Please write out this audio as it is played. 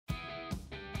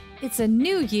It's a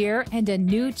new year and a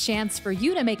new chance for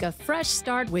you to make a fresh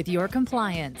start with your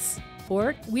compliance.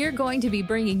 Or we're going to be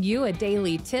bringing you a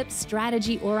daily tip,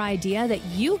 strategy, or idea that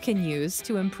you can use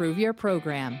to improve your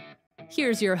program.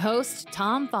 Here's your host,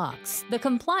 Tom Fox, the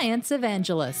Compliance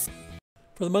Evangelist.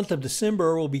 For the month of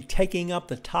December, we'll be taking up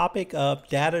the topic of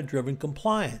data-driven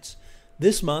compliance.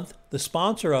 This month, the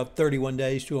sponsor of 31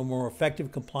 Days to a More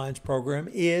Effective Compliance program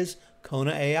is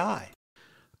Kona AI.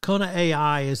 Kona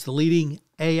AI is the leading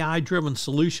AI-driven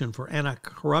solution for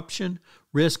anti-corruption,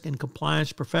 risk, and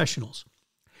compliance professionals.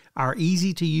 Our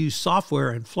easy-to-use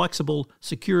software and flexible,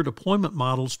 secure deployment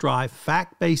models drive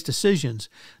fact-based decisions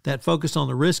that focus on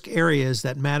the risk areas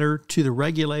that matter to the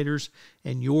regulators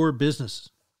and your business.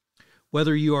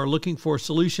 Whether you are looking for a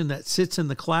solution that sits in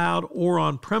the cloud or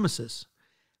on premises,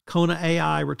 Kona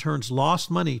AI returns lost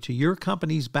money to your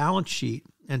company's balance sheet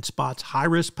and spots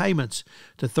high-risk payments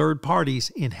to third parties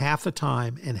in half the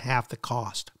time and half the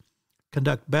cost.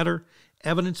 Conduct better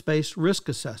evidence-based risk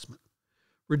assessment.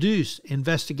 Reduce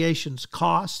investigations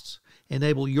costs.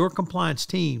 Enable your compliance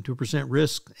team to present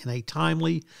risk in a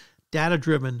timely,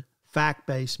 data-driven,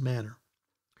 fact-based manner.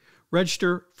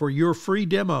 Register for your free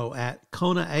demo at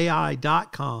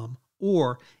konaai.com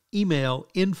or email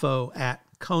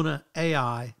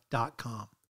info@konaai.com.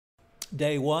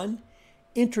 Day 1,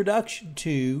 Introduction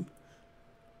to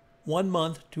 1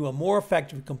 month to a more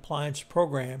effective compliance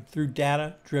program through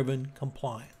data-driven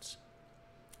compliance.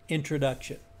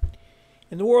 Introduction.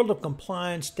 In the world of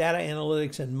compliance, data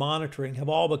analytics and monitoring have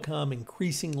all become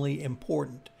increasingly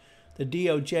important. The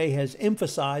DOJ has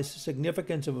emphasized the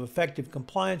significance of effective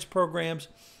compliance programs,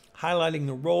 highlighting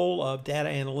the role of data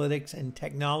analytics and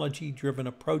technology-driven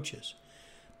approaches.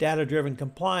 Data-driven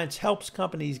compliance helps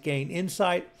companies gain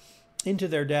insight into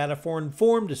their data for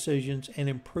informed decisions and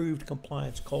improved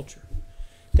compliance culture.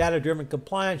 Data-driven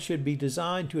compliance should be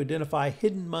designed to identify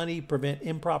hidden money, prevent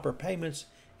improper payments,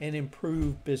 and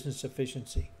improve business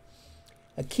efficiency.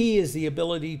 A key is the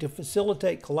ability to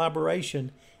facilitate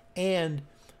collaboration and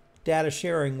data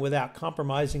sharing without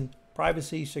compromising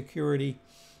privacy, security,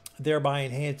 thereby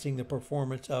enhancing the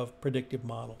performance of predictive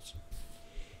models.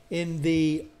 In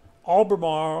the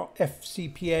Albemarle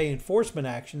FCPA enforcement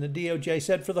action, the DOJ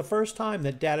said for the first time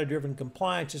that data-driven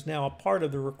compliance is now a part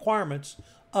of the requirements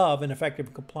of an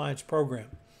effective compliance program.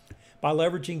 By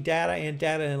leveraging data and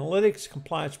data analytics,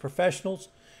 compliance professionals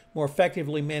more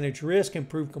effectively manage risk,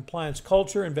 improve compliance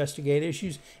culture, investigate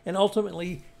issues, and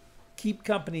ultimately keep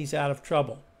companies out of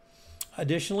trouble.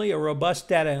 Additionally, a robust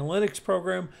data analytics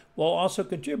program will also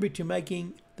contribute to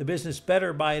making the business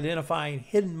better by identifying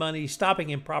hidden money, stopping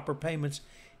improper payments,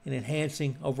 and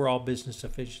enhancing overall business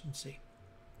efficiency.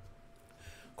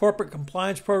 Corporate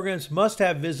compliance programs must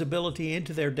have visibility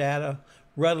into their data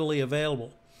readily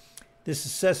available. This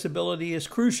accessibility is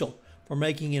crucial for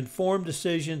making informed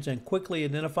decisions and quickly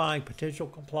identifying potential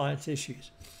compliance issues.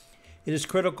 It is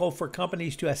critical for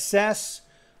companies to access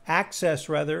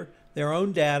their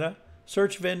own data,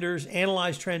 search vendors,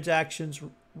 analyze transactions,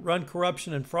 run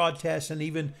corruption and fraud tests, and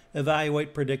even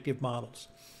evaluate predictive models.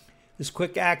 This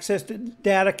quick access to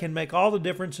data can make all the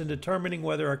difference in determining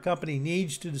whether a company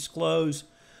needs to disclose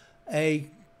a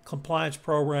compliance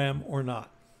program or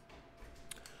not.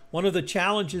 One of the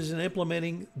challenges in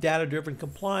implementing data-driven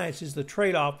compliance is the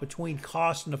trade-off between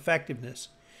cost and effectiveness.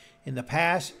 In the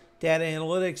past, data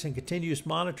analytics and continuous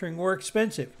monitoring were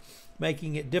expensive,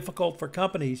 making it difficult for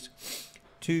companies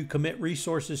to commit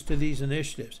resources to these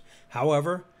initiatives.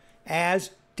 However,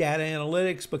 as data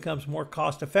analytics becomes more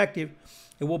cost-effective,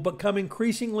 it will become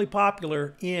increasingly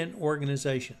popular in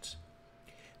organizations.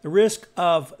 The risk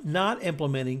of not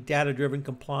implementing data-driven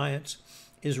compliance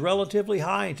is relatively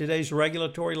high in today's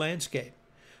regulatory landscape.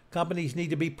 Companies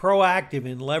need to be proactive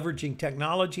in leveraging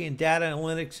technology and data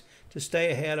analytics to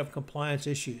stay ahead of compliance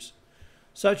issues.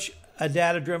 Such a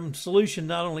data-driven solution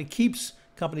not only keeps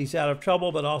companies out of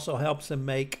trouble, but also helps them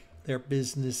make their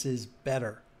businesses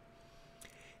better.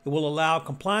 It will allow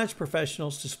compliance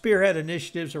professionals to spearhead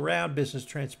initiatives around business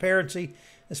transparency,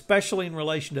 especially in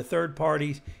relation to third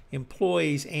parties,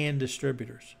 employees, and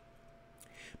distributors.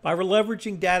 By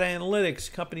leveraging data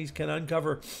analytics, companies can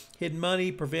uncover hidden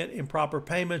money, prevent improper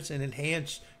payments, and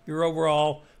enhance your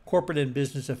overall corporate and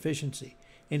business efficiency.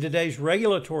 In today's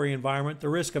regulatory environment, the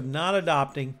risk of not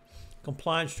adopting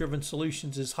compliance-driven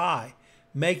solutions is high,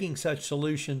 making such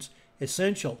solutions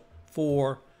essential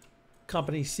for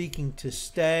companies seeking to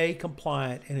stay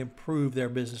compliant and improve their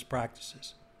business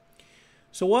practices.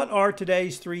 So what are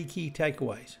today's 3 key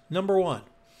takeaways? Number 1,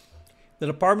 the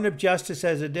Department of Justice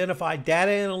has identified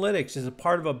data analytics as a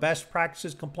part of a best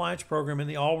practices compliance program in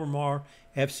the Albemarle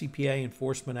FCPA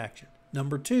enforcement action.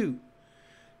 Number 2,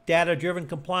 Data-driven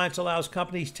compliance allows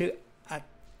companies to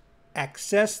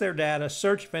access their data,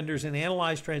 search vendors, and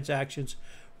analyze transactions,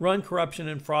 run corruption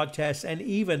and fraud tests, and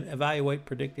even evaluate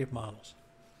predictive models.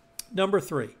 Number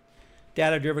 3,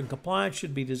 data-driven compliance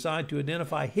should be designed to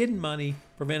identify hidden money,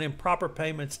 prevent improper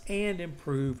payments, and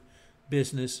improve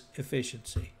business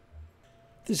efficiency.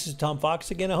 This is Tom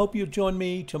Fox again. I hope you'll join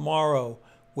me tomorrow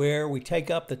where we take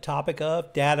up the topic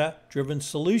of data-driven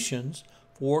solutions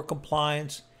for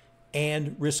compliance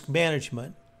and risk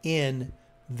management in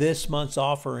this month's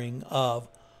offering of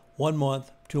 1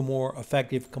 month to a more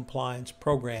effective compliance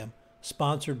program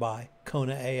sponsored by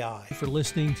Kona AI. For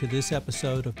listening to this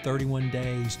episode of 31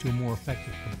 Days to a More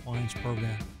Effective Compliance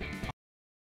Program.